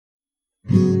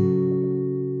Back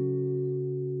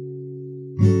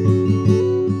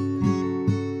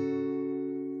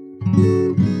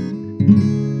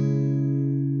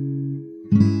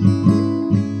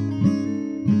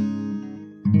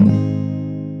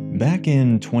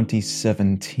in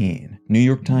 2017, New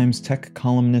York Times tech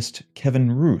columnist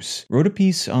Kevin Roose wrote a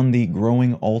piece on the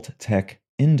growing alt-tech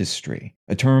industry,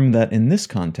 a term that in this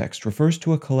context refers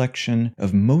to a collection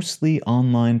of mostly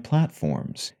online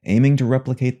platforms aiming to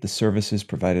replicate the services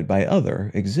provided by other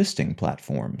existing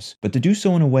platforms, but to do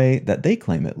so in a way that they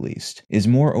claim at least is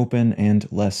more open and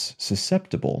less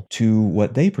susceptible to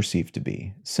what they perceive to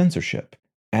be censorship.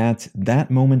 At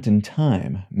that moment in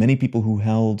time, many people who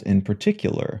held, in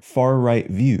particular, far-right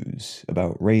views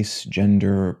about race,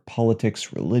 gender,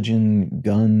 politics, religion,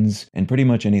 guns, and pretty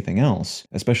much anything else,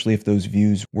 especially if those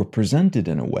views were presented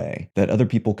in a way that other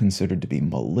people considered to be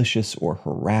malicious or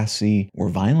harassy or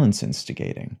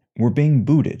violence-instigating, were being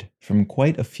booted from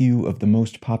quite a few of the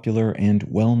most popular and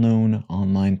well-known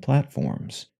online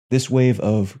platforms. This wave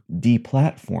of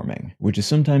deplatforming, which is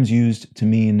sometimes used to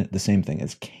mean the same thing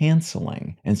as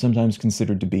canceling, and sometimes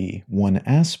considered to be one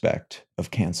aspect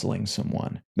of canceling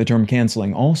someone. The term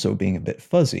canceling also being a bit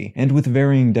fuzzy, and with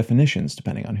varying definitions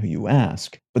depending on who you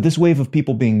ask. But this wave of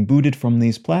people being booted from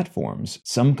these platforms,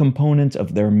 some component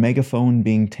of their megaphone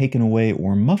being taken away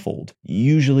or muffled,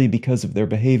 usually because of their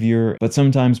behavior, but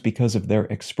sometimes because of their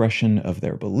expression of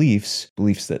their beliefs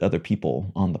that other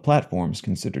people on the platforms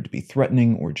consider to be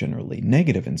threatening or generally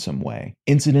negative in some way.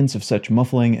 Incidents of such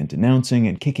muffling and denouncing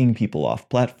and kicking people off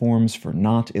platforms for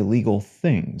not illegal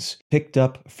things picked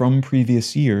up from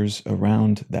previous years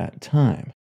around that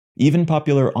time. Even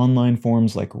popular online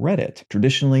forums like Reddit,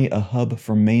 traditionally a hub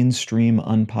for mainstream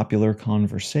unpopular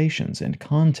conversations and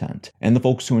content, and the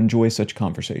folks who enjoy such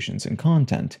conversations and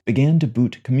content, began to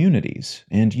boot communities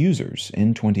and users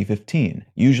in 2015,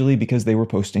 usually because they were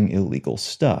posting illegal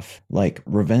stuff, like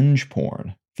revenge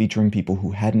porn, featuring people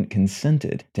who hadn't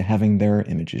consented to having their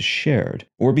images shared,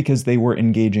 or because they were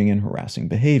engaging in harassing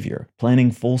behavior,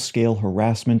 planning full-scale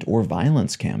harassment or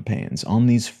violence campaigns on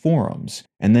these forums,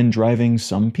 and then driving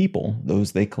some people,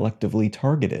 those they collectively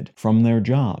targeted, from their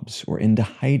jobs or into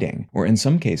hiding, or in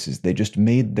some cases they just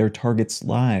made their targets'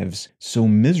 lives so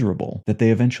miserable that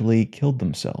they eventually killed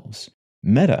themselves.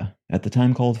 Meta, at the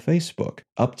time called Facebook,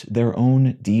 upped their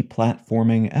own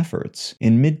deplatforming efforts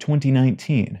in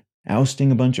mid-2019,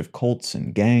 ousting a bunch of cults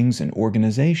and gangs and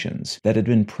organizations that had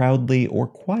been proudly or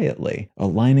quietly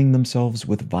aligning themselves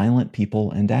with violent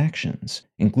people and actions,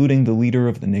 including the leader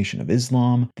of the Nation of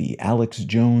Islam, the Alex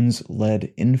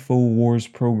Jones-led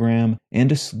InfoWars program,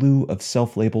 and a slew of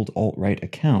self-labeled alt-right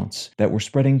accounts that were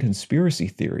spreading conspiracy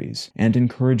theories and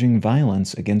encouraging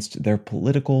violence against their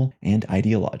political and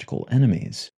ideological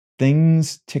enemies.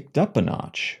 Things ticked up a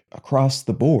notch across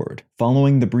the board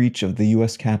following the breach of the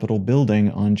U.S. Capitol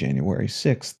building on January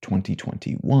 6,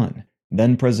 2021.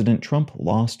 Then President Trump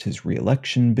lost his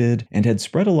re-election bid and had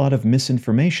spread a lot of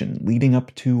misinformation leading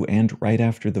up to and right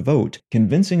after the vote,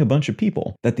 convincing a bunch of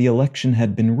people that the election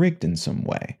had been rigged in some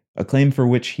way. A claim for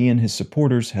which he and his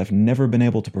supporters have never been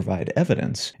able to provide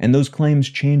evidence, and those claims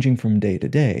changing from day to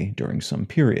day during some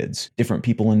periods, different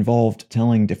people involved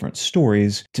telling different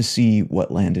stories to see what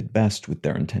landed best with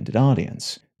their intended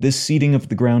audience. This seeding of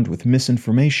the ground with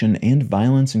misinformation and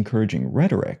violence-encouraging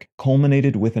rhetoric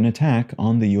culminated with an attack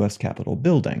on the U.S. Capitol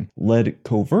building, led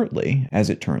covertly,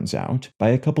 as it turns out, by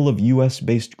a couple of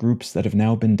U.S.-based groups that have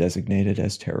now been designated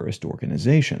as terrorist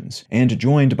organizations, and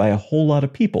joined by a whole lot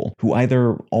of people who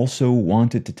either also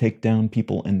wanted to take down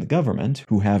people in the government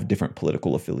who have different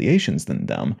political affiliations than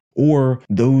them, or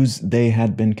those they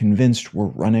had been convinced were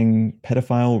running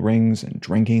pedophile rings and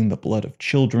drinking the blood of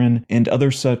children, and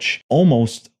other such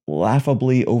almost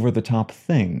laughably over-the-top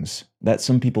things that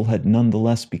some people had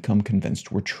nonetheless become convinced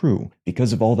were true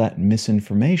because of all that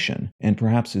misinformation, and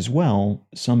perhaps as well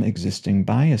some existing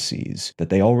biases that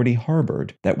they already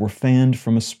harbored that were fanned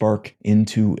from a spark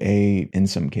into a, in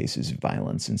some cases,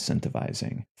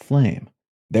 violence-incentivizing flame.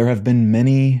 There have been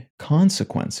many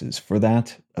consequences for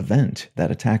that event,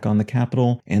 that attack on the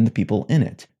Capitol and the people in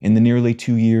it, in the nearly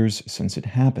 2 years since it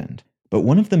happened. But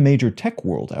one of the major tech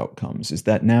world outcomes is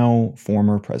that now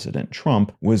former President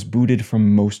Trump was booted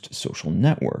from most social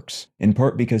networks, in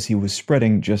part because he was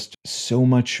spreading just so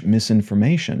much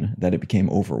misinformation that it became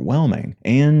overwhelming,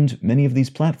 and many of these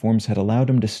platforms had allowed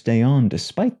him to stay on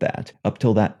despite that, up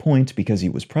till that point because he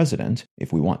was president,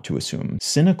 if we want to assume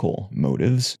cynical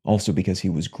motives, also because he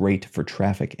was great for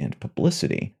traffic and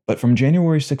publicity. But from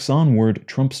January 6 onward,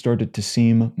 Trump started to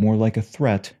seem more like a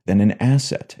threat than an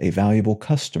asset, a valuable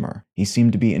customer. He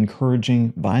seemed to be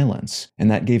encouraging violence, and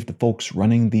that gave the folks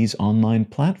running these online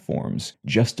platforms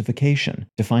justification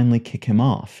to finally kick him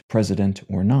off, president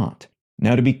or not.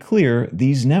 Now, to be clear,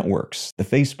 these networks, the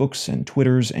Facebooks and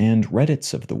Twitters and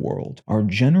Reddits of the world, are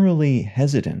generally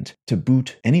hesitant to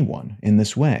boot anyone in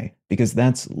this way, because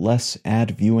that's less ad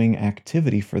viewing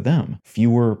activity for them,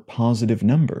 fewer positive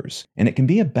numbers, and it can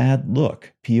be a bad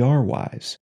look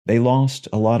PR-wise. They lost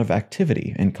a lot of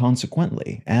activity and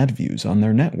consequently ad views on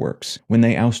their networks when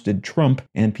they ousted Trump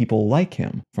and people like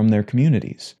him from their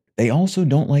communities. They also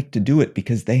don't like to do it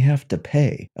because they have to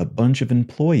pay a bunch of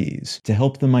employees to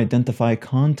help them identify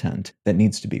content that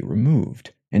needs to be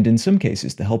removed, and in some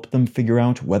cases to help them figure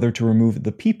out whether to remove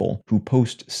the people who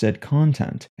post said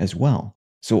content as well.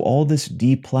 So all this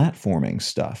deplatforming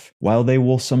stuff, while they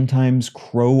will sometimes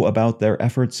crow about their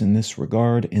efforts in this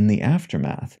regard in the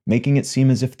aftermath, making it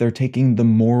seem as if they're taking the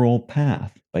moral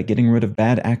path by getting rid of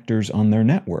bad actors on their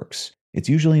networks, it's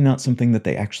usually not something that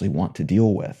they actually want to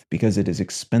deal with, because it is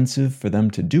expensive for them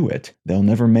to do it. They'll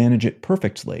never manage it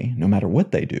perfectly, no matter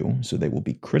what they do, so they will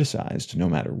be criticized no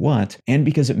matter what, and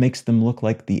because it makes them look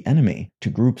like the enemy to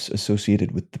groups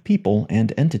associated with the people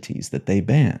and entities that they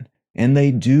ban. And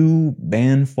they do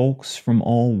ban folks from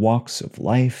all walks of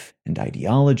life and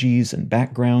ideologies and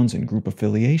backgrounds and group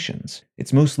affiliations.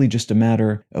 It's mostly just a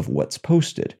matter of what's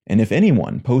posted. And if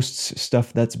anyone posts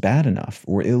stuff that's bad enough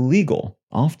or illegal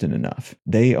often enough,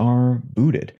 they are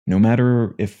booted, no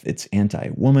matter if it's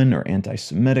anti-woman or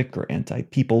anti-Semitic or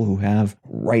anti-people who have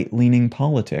right-leaning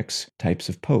politics types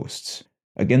of posts.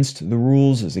 Against the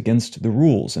rules is against the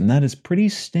rules, and that is pretty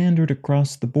standard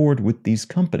across the board with these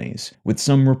companies, with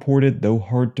some reported, though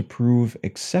hard to prove,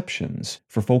 exceptions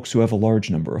for folks who have a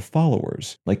large number of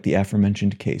followers, like the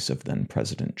aforementioned case of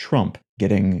then-President Trump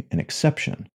getting an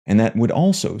exception. And that would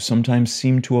also sometimes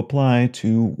seem to apply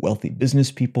to wealthy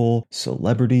business people,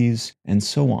 celebrities, and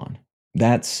so on.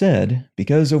 That said,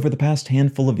 because over the past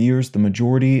handful of years the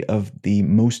majority of the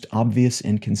most obvious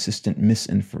and consistent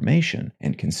misinformation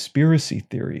and conspiracy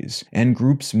theories and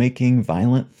groups making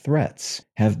violent threats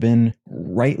have been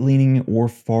right-leaning or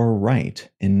far-right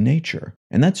in nature,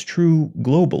 and that's true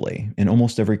globally in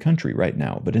almost every country right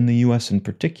now, but in the US in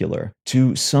particular,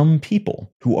 to some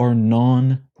people who are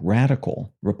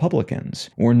non-radical Republicans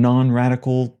or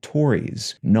non-radical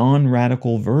Tories,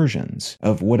 non-radical versions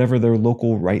of whatever their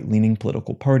local right-leaning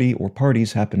political party or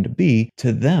parties happen to be,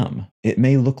 to them, it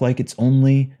may look like it's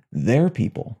only their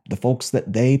people, the folks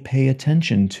that they pay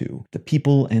attention to, the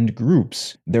people and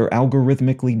groups their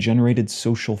algorithmically generated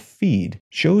social feed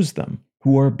shows them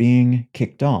who are being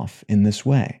kicked off in this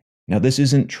way. Now, this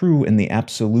isn't true in the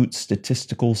absolute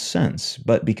statistical sense,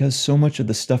 but because so much of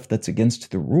the stuff that's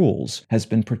against the rules has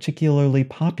been particularly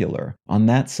popular on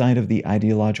that side of the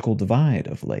ideological divide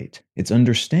of late, it's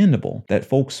understandable that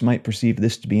folks might perceive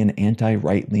this to be an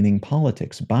anti-right-leaning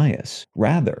politics bias,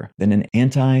 rather than an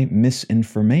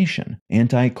anti-misinformation,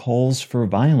 anti-calls for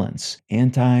violence,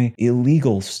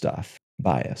 anti-illegal stuff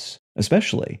bias,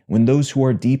 especially when those who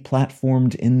are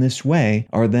deplatformed in this way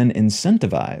are then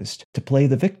incentivized to play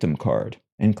the victim card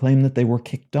and claim that they were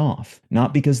kicked off,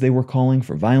 not because they were calling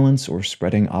for violence or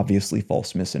spreading obviously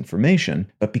false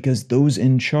misinformation, but because those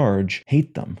in charge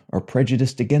hate them, are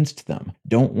prejudiced against them,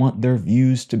 don't want their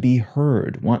views to be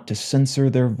heard, want to censor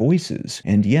their voices,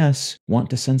 and yes, want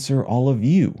to censor all of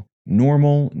you,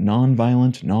 normal,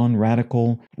 non-violent,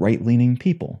 non-radical, right-leaning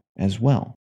people as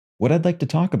well. What I'd like to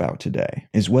talk about today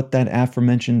is what that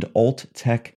aforementioned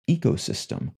alt-tech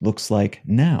ecosystem looks like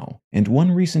now, and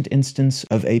one recent instance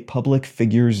of a public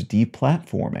figure's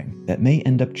deplatforming that may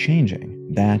end up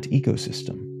changing that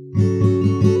ecosystem.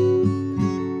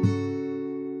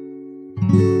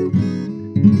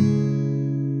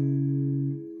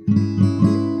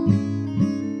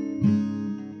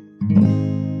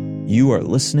 You are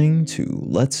listening to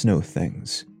Let's Know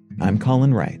Things. I'm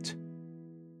Colin Wright.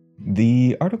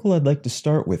 The article I'd like to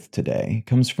start with today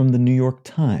comes from the New York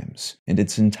Times, and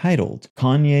it's entitled,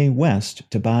 Kanye West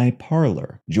to Buy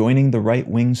Parler, Joining the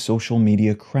Right-Wing Social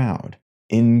Media Crowd.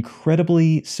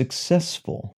 Incredibly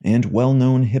successful and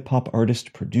well-known hip-hop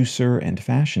artist, producer, and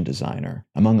fashion designer,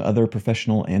 among other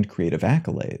professional and creative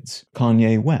accolades,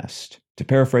 Kanye West, to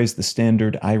paraphrase the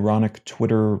standard ironic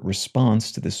Twitter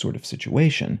response to this sort of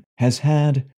situation, has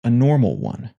had a normal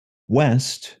one.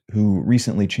 West, who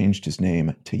recently changed his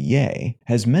name to Ye,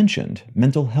 has mentioned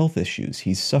mental health issues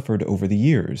he's suffered over the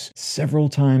years several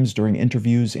times during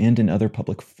interviews and in other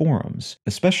public forums,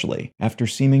 especially after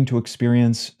seeming to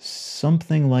experience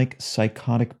something like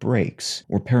psychotic breaks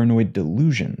or paranoid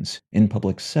delusions in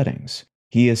public settings.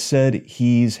 He has said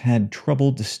he's had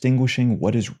trouble distinguishing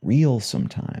what is real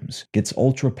sometimes, gets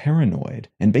ultra paranoid,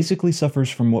 and basically suffers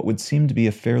from what would seem to be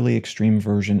a fairly extreme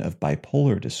version of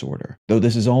bipolar disorder. Though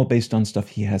this is all based on stuff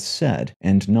he has said,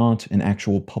 and not an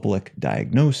actual public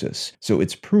diagnosis, so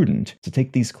it's prudent to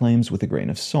take these claims with a grain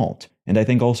of salt. And I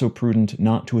think also prudent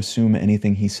not to assume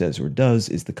anything he says or does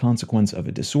is the consequence of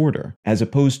a disorder, as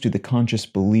opposed to the conscious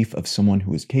belief of someone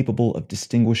who is capable of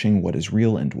distinguishing what is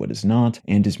real and what is not,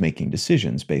 and is making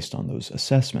decisions based on those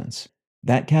assessments.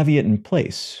 That caveat in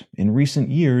place, in recent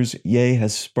years, Ye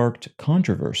has sparked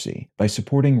controversy by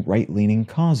supporting right-leaning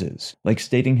causes, like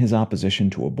stating his opposition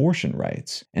to abortion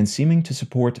rights, and seeming to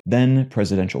support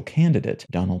then-presidential candidate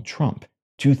Donald Trump,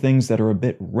 two things that are a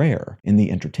bit rare in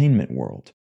the entertainment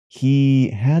world.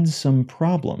 He had some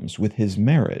problems with his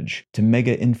marriage to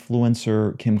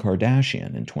mega-influencer Kim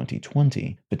Kardashian in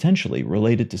 2020, potentially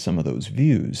related to some of those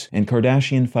views, and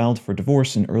Kardashian filed for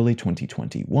divorce in early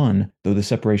 2021, though the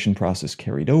separation process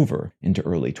carried over into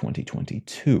early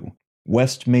 2022.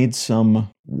 West made some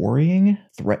worrying,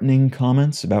 threatening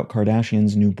comments about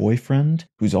Kardashian's new boyfriend,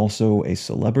 who's also a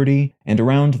celebrity, and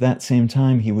around that same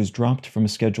time he was dropped from a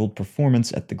scheduled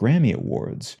performance at the Grammy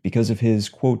Awards because of his,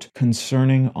 quote,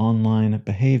 concerning online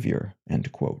behavior,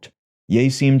 end quote. Ye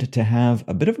seemed to have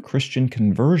a bit of a Christian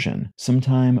conversion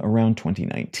sometime around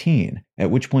 2019,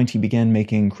 at which point he began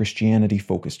making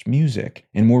Christianity-focused music,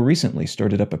 and more recently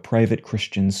started up a private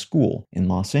Christian school in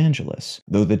Los Angeles,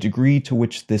 though the degree to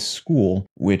which this school,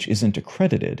 which isn't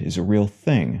accredited, is a real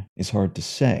thing, is hard to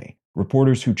say.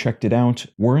 Reporters who checked it out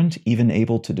weren't even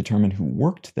able to determine who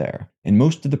worked there, and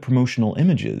most of the promotional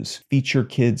images feature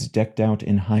kids decked out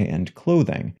in high-end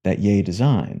clothing that Ye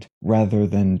designed, rather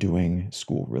than doing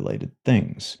school-related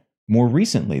things. More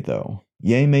recently, though,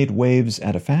 Ye made waves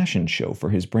at a fashion show for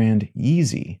his brand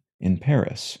Yeezy in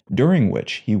Paris, during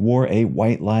which he wore a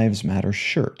White Lives Matter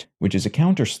shirt, which is a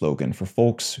counter-slogan for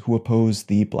folks who oppose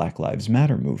the Black Lives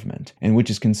Matter movement, and which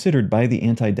is considered by the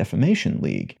Anti-Defamation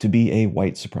League to be a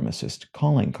white supremacist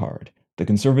calling card. The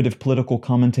conservative political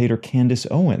commentator Candace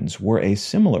Owens wore a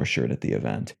similar shirt at the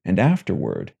event, and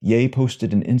afterward, Ye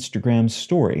posted an Instagram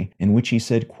story in which he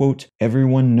said, quote,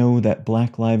 everyone know that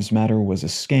Black Lives Matter was a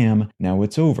scam, now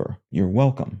it's over, you're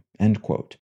welcome, end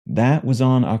quote. That was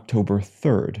on October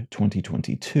 3rd,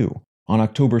 2022. On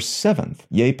October 7th,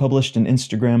 Ye published an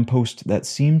Instagram post that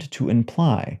seemed to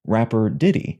imply rapper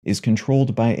Diddy is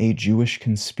controlled by a Jewish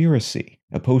conspiracy,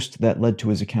 a post that led to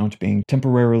his account being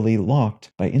temporarily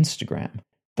locked by Instagram.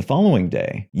 The following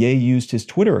day, Ye used his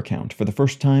Twitter account for the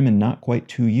first time in not quite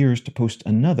 2 years to post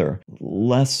another,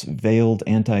 less veiled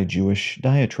anti-Jewish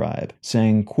diatribe,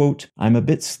 saying, quote, I'm a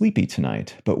bit sleepy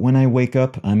tonight, but when I wake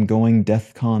up, I'm going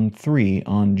DEFCON 3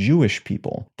 on Jewish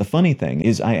people. The funny thing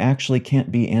is I actually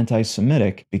can't be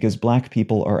anti-Semitic because black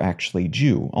people are actually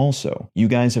Jew also. You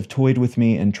guys have toyed with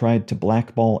me and tried to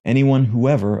blackball anyone who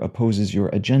ever opposes your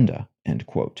agenda. End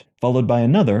quote. Followed by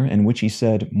another in which he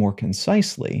said more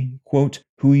concisely, quote,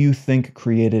 who you think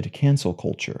created cancel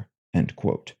culture, end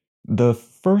quote. The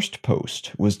first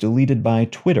post was deleted by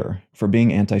Twitter for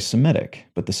being anti-Semitic,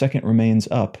 but the second remains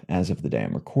up as of the day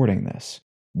I'm recording this.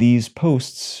 These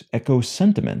posts echo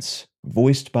sentiments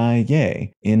voiced by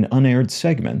Ye in unaired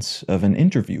segments of an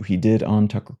interview he did on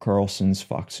Tucker Carlson's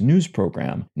Fox News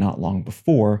program not long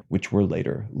before, which were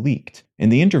later leaked. In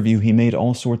the interview, he made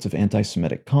all sorts of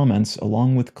anti-Semitic comments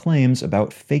along with claims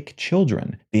about fake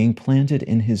children being planted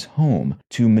in his home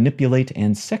to manipulate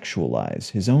and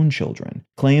sexualize his own children,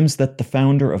 claims that the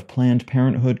founder of Planned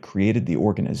Parenthood created the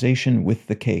organization with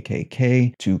the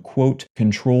KKK to, quote,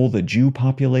 control the Jew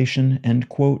population, end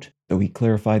quote, though he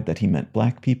clarified that he meant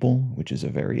black people, which is a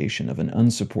variation of an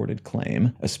unsupported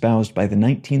claim espoused by the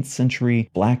 19th century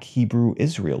Black Hebrew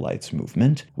Israelites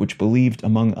movement, which believed,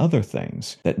 among other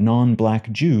things, that non-black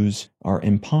Jews are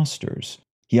imposters.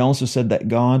 He also said that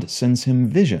God sends him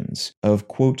visions of,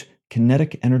 quote,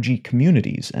 kinetic energy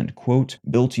communities, end quote,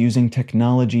 built using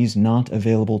technologies not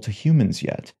available to humans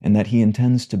yet, and that he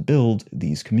intends to build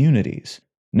these communities.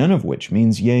 None of which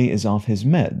means Ye is off his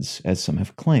meds, as some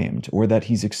have claimed, or that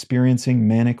he's experiencing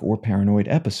manic or paranoid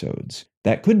episodes.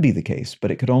 That could be the case,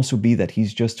 but it could also be that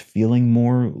he's just feeling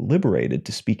more liberated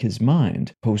to speak his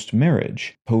mind,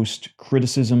 post-marriage,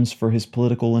 post-criticisms for his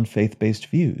political and faith-based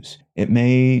views. It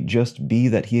may just be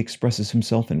that he expresses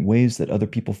himself in ways that other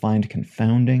people find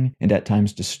confounding and at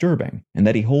times disturbing, and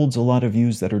that he holds a lot of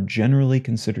views that are generally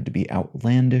considered to be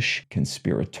outlandish,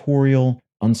 conspiratorial,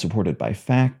 unsupported by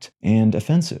fact, and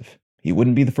offensive. He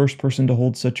wouldn't be the first person to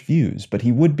hold such views, but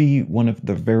he would be one of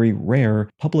the very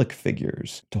rare public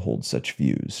figures to hold such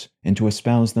views and to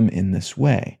espouse them in this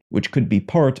way, which could be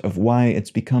part of why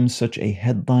it's become such a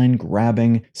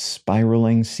headline-grabbing,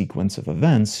 spiraling sequence of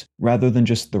events, rather than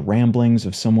just the ramblings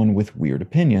of someone with weird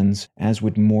opinions, as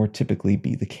would more typically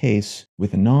be the case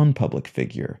with a non-public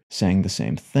figure saying the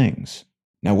same things.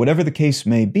 Now, whatever the case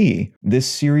may be, this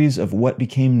series of what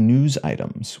became news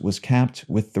items was capped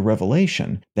with the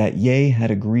revelation that Ye had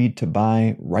agreed to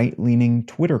buy right-leaning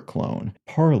Twitter clone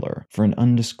Parler for an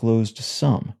undisclosed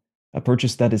sum, a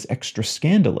purchase that is extra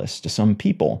scandalous to some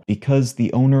people because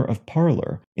the owner of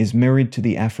Parler is married to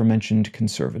the aforementioned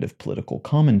conservative political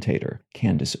commentator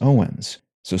Candace Owens.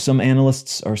 So some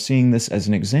analysts are seeing this as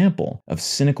an example of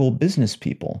cynical business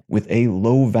people with a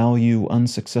low-value,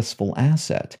 unsuccessful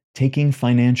asset taking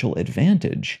financial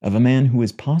advantage of a man who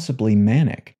is possibly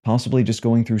manic, possibly just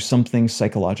going through something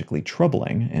psychologically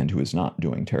troubling, and who is not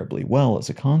doing terribly well as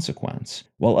a consequence,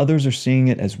 while others are seeing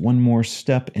it as one more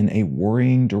step in a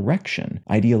worrying direction,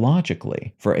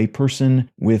 ideologically, for a person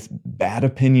with bad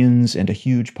opinions and a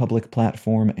huge public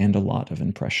platform and a lot of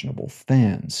impressionable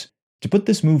fans. To put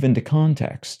this move into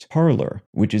context, Parler,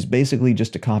 which is basically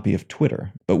just a copy of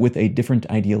Twitter, but with a different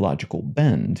ideological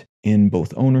bend in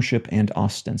both ownership and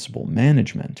ostensible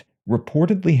management,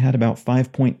 reportedly had about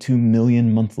 5.2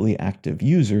 million monthly active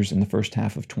users in the first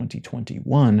half of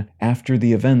 2021 after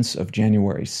the events of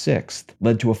January 6th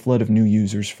led to a flood of new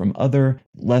users from other,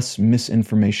 less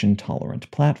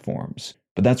misinformation-tolerant platforms.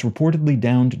 But that's reportedly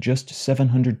down to just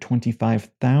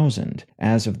 725,000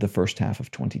 as of the first half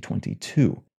of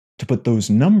 2022. To put those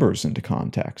numbers into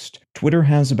context, Twitter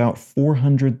has about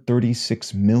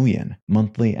 436 million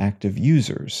monthly active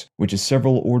users, which is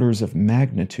several orders of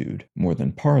magnitude more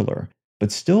than Parler,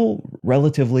 but still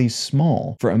relatively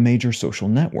small for a major social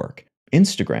network.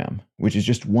 Instagram, which is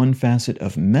just one facet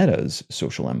of Meta's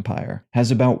social empire, has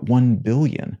about 1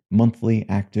 billion monthly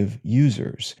active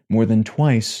users, more than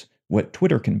twice what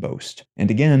Twitter can boast. And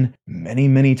again, many,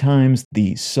 many times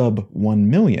the sub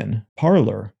 1 million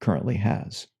Parler currently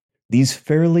has. These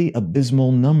fairly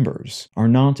abysmal numbers are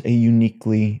not a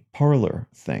uniquely Parler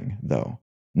thing, though.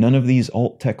 None of these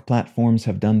alt-tech platforms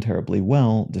have done terribly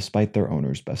well despite their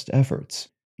owners' best efforts.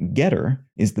 Getter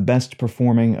is the best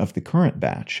performing of the current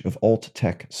batch of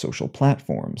alt-tech social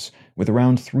platforms, with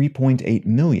around 3.8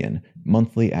 million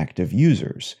monthly active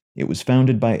users. It was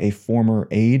founded by a former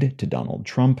aide to Donald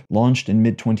Trump, launched in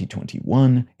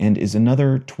mid-2021, and is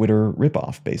another Twitter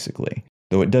ripoff, basically,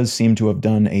 though it does seem to have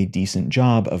done a decent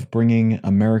job of bringing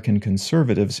American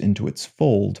conservatives into its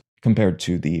fold compared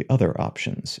to the other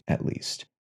options, at least.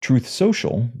 Truth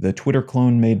Social, the Twitter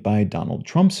clone made by Donald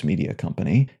Trump's media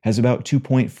company, has about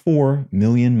 2.4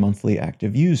 million monthly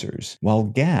active users, while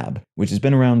Gab, which has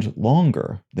been around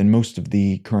longer than most of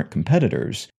the current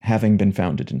competitors, having been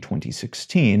founded in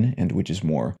 2016, and which is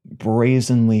more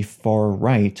brazenly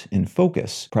far-right in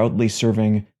focus, proudly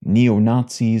serving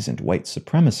neo-Nazis and white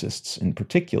supremacists in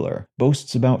particular,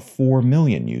 boasts about 4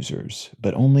 million users,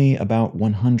 but only about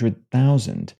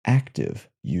 100,000 active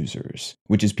users,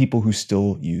 which is people who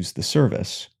still use the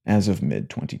service as of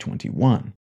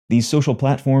mid-2021. These social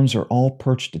platforms are all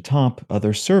perched atop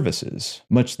other services,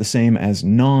 much the same as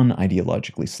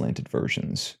non-ideologically slanted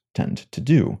versions tend to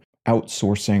do,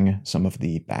 outsourcing some of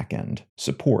the back-end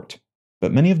support.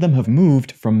 But many of them have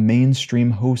moved from mainstream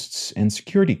hosts and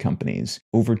security companies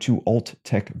over to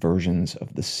alt-tech versions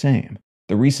of the same.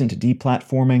 The recent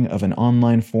deplatforming of an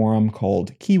online forum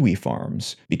called Kiwi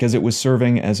Farms, because it was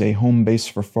serving as a home base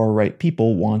for far-right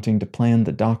people wanting to plan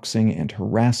the doxing and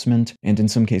harassment, and in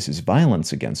some cases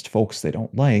violence against folks they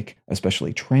don't like,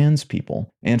 especially trans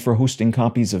people, and for hosting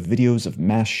copies of videos of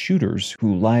mass shooters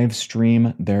who live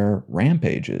stream their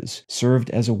rampages, served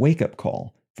as a wake-up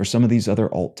call for some of these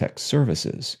other alt-tech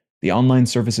services. The online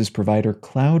services provider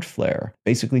Cloudflare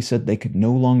basically said they could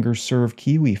no longer serve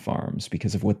Kiwi Farms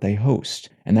because of what they host,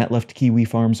 and that left Kiwi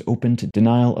Farms open to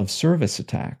denial of service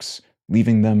attacks,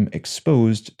 leaving them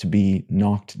exposed to be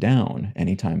knocked down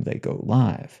anytime they go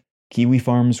live. Kiwi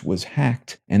Farms was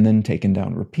hacked and then taken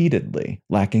down repeatedly,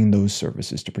 lacking those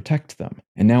services to protect them.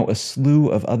 And now a slew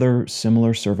of other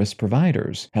similar service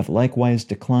providers have likewise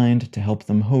declined to help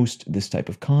them host this type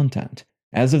of content.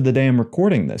 As of the day I'm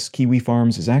recording this, Kiwi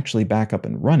Farms is actually back up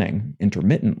and running,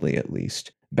 intermittently at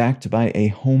least, backed by a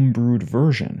homebrewed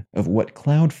version of what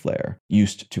Cloudflare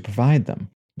used to provide them.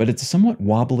 But it's a somewhat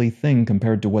wobbly thing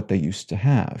compared to what they used to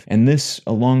have, and this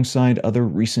alongside other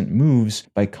recent moves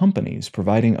by companies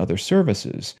providing other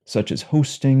services, such as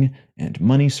hosting and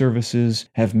money services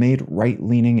have made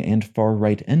right-leaning and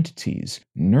far-right entities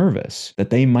nervous that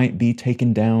they might be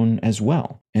taken down as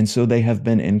well. And so they have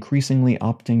been increasingly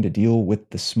opting to deal with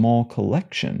the small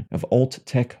collection of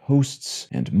alt-tech hosts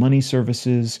and money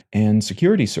services and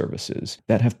security services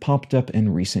that have popped up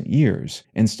in recent years,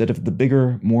 instead of the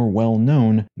bigger, more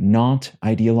well-known, not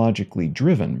ideologically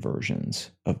driven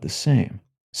versions of the same.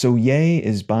 So Ye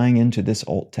is buying into this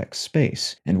alt-tech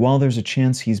space, and while there's a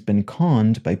chance he's been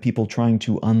conned by people trying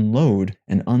to unload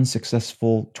an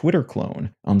unsuccessful Twitter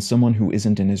clone on someone who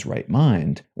isn't in his right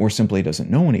mind, or simply doesn't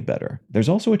know any better, there's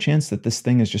also a chance that this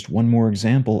thing is just one more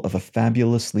example of a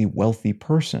fabulously wealthy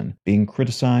person being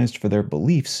criticized for their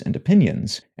beliefs and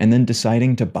opinions, and then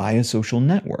deciding to buy a social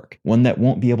network, one that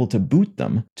won't be able to boot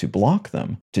them, to block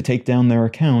them, to take down their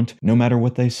account no matter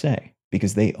what they say,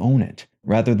 because they own it,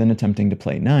 rather than attempting to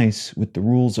play nice with the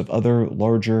rules of other,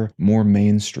 larger, more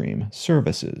mainstream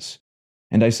services.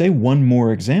 And I say one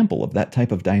more example of that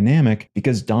type of dynamic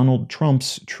because Donald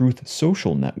Trump's Truth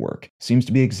Social network seems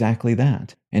to be exactly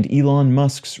that, and Elon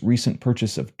Musk's recent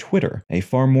purchase of Twitter, a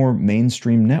far more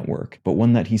mainstream network, but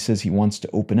one that he says he wants to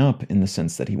open up in the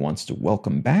sense that he wants to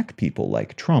welcome back people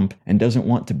like Trump and doesn't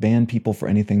want to ban people for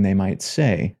anything they might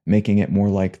say, making it more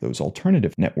like those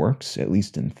alternative networks, at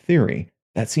least in theory.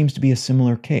 That seems to be a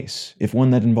similar case, if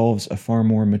one that involves a far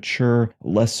more mature,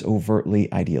 less overtly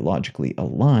ideologically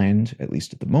aligned, at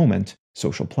least at the moment,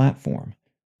 social platform.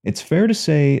 It's fair to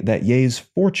say that Ye's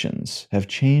fortunes have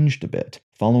changed a bit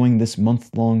following this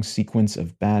month-long sequence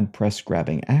of bad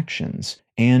press-grabbing actions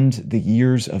and the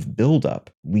years of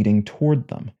build-up leading toward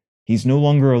them. He's no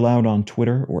longer allowed on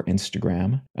Twitter or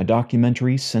Instagram. A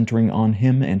documentary centering on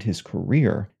him and his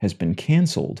career has been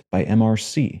canceled by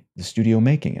MRC, the studio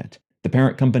making it. The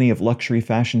parent company of luxury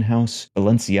fashion house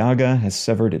Balenciaga has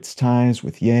severed its ties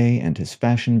with Ye and his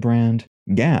fashion brand.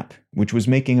 Gap, which was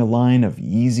making a line of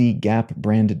Yeezy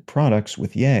Gap-branded products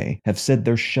with Ye, have said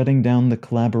they're shutting down the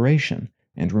collaboration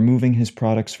and removing his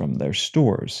products from their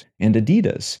stores. And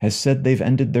Adidas has said they've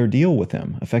ended their deal with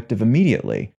him, effective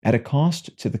immediately, at a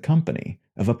cost to the company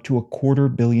of up to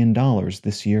 $250 million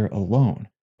this year alone.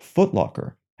 Foot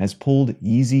Locker has pulled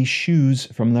Yeezy shoes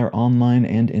from their online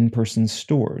and in-person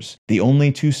stores. The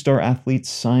only two-star athletes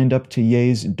signed up to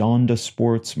Ye's Donda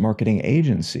Sports marketing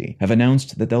agency have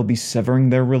announced that they'll be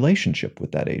severing their relationship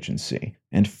with that agency.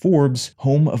 And Forbes,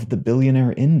 home of the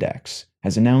Billionaire Index,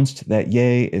 has announced that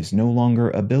Ye is no longer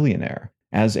a billionaire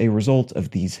as a result of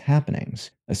these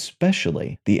happenings,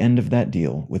 especially the end of that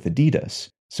deal with Adidas.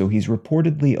 So he's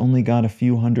reportedly only got a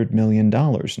few $100 million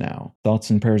now. Thoughts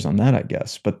and prayers on that, I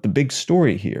guess. But the big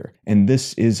story here, and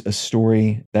this is a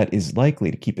story that is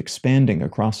likely to keep expanding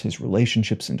across his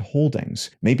relationships and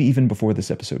holdings, maybe even before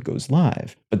this episode goes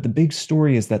live, but the big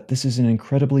story is that this is an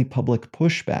incredibly public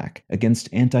pushback against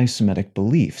anti-Semitic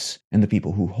beliefs and the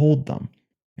people who hold them.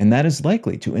 And that is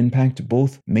likely to impact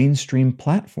both mainstream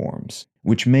platforms,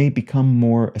 which may become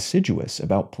more assiduous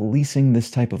about policing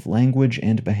this type of language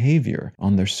and behavior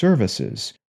on their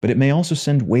services, but it may also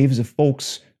send waves of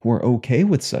folks who are okay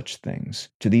with such things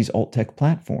to these alt-tech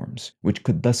platforms, which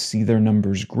could thus see their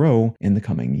numbers grow in the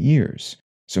coming years.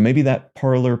 So maybe that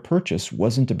Parler purchase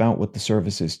wasn't about what the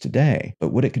service is today,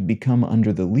 but what it could become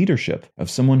under the leadership of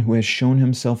someone who has shown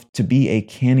himself to be a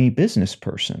canny business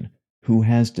person, who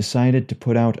has decided to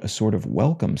put out a sort of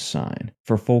welcome sign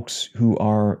for folks who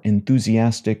are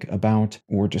enthusiastic about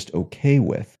or just okay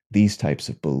with these types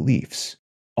of beliefs.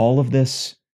 All of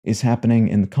this is happening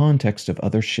in the context of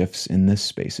other shifts in this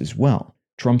space as well.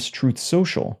 Trump's Truth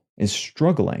Social is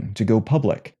struggling to go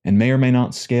public and may or may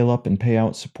not scale up and pay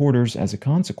out supporters as a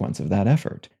consequence of that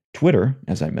effort. Twitter,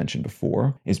 as I mentioned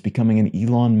before, is becoming an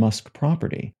Elon Musk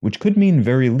property, which could mean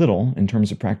very little in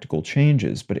terms of practical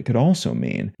changes, but it could also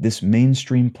mean this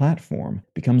mainstream platform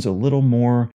becomes a little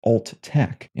more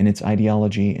alt-tech in its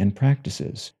ideology and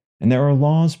practices. And there are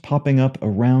laws popping up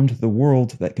around the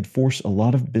world that could force a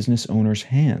lot of business owners'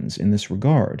 hands in this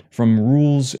regard, from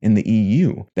rules in the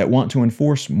EU that want to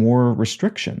enforce more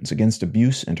restrictions against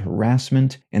abuse and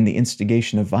harassment and the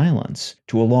instigation of violence,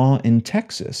 to a law in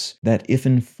Texas that, if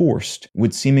enforced,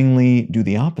 would seemingly do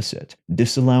the opposite,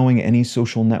 disallowing any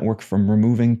social network from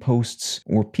removing posts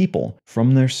or people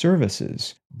from their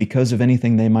services because of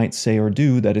anything they might say or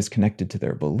do that is connected to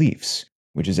their beliefs,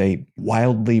 which is a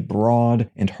wildly broad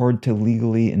and hard to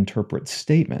legally interpret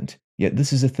statement. Yet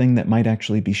this is a thing that might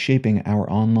actually be shaping our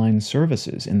online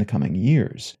services in the coming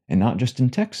years, and not just in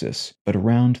Texas, but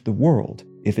around the world,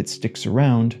 if it sticks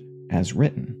around as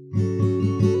written.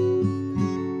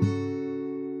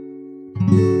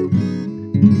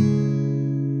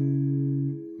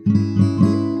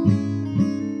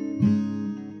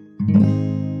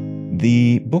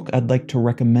 book I'd like to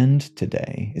recommend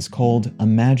today is called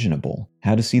Imaginable: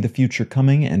 How to See the Future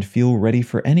Coming and Feel Ready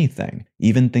for Anything,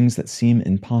 Even Things That Seem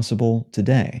Impossible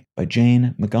Today, by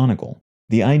Jane McGonigal.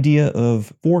 The idea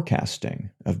of forecasting,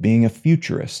 of being a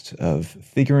futurist, of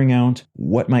figuring out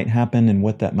what might happen and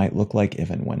what that might look like if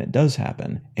and when it does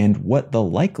happen, and what the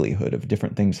likelihood of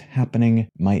different things happening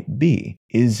might be,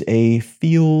 is a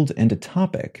field and a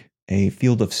topic, a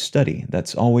field of study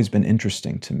that's always been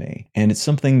interesting to me. And it's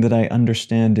something that I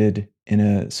understood in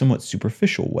a somewhat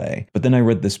superficial way. But then I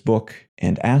read this book,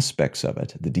 and aspects of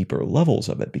it, the deeper levels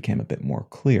of it, became a bit more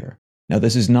clear. Now,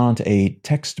 this is not a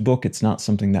textbook. It's not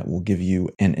something that will give you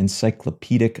an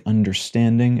encyclopedic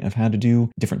understanding of how to do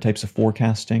different types of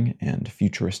forecasting and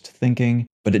futurist thinking,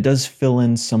 but it does fill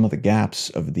in some of the gaps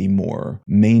of the more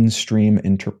mainstream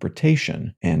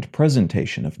interpretation and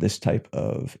presentation of this type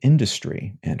of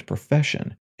industry and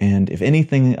profession. And if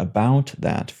anything about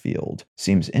that field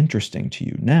seems interesting to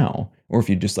you now, or if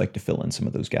you'd just like to fill in some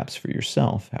of those gaps for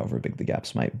yourself, however big the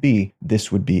gaps might be,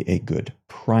 this would be a good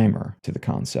primer to the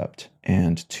concept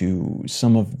and to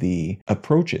some of the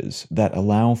approaches that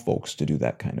allow folks to do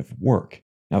that kind of work.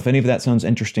 Now, if any of that sounds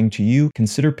interesting to you,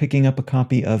 consider picking up a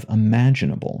copy of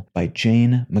Imaginable by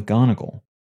Jane McGonigal.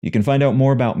 You can find out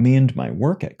more about me and my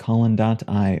work at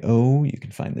Colin.io. You can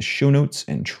find the show notes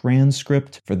and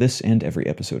transcript for this and every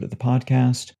episode of the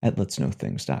podcast at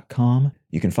letsknowthings.com.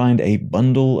 You can find a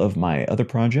bundle of my other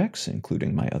projects,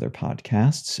 including my other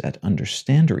podcasts, at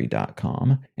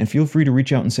understandery.com. And feel free to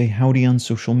reach out and say howdy on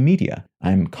social media.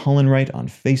 I'm Colin Wright on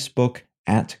Facebook,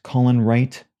 at Colin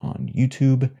Wright on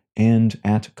YouTube, and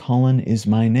at Colin is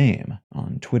my name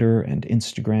on Twitter and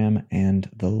Instagram and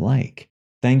the like.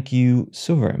 Thank you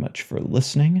so very much for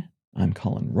listening. I'm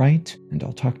Colin Wright, and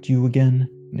I'll talk to you again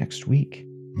next week.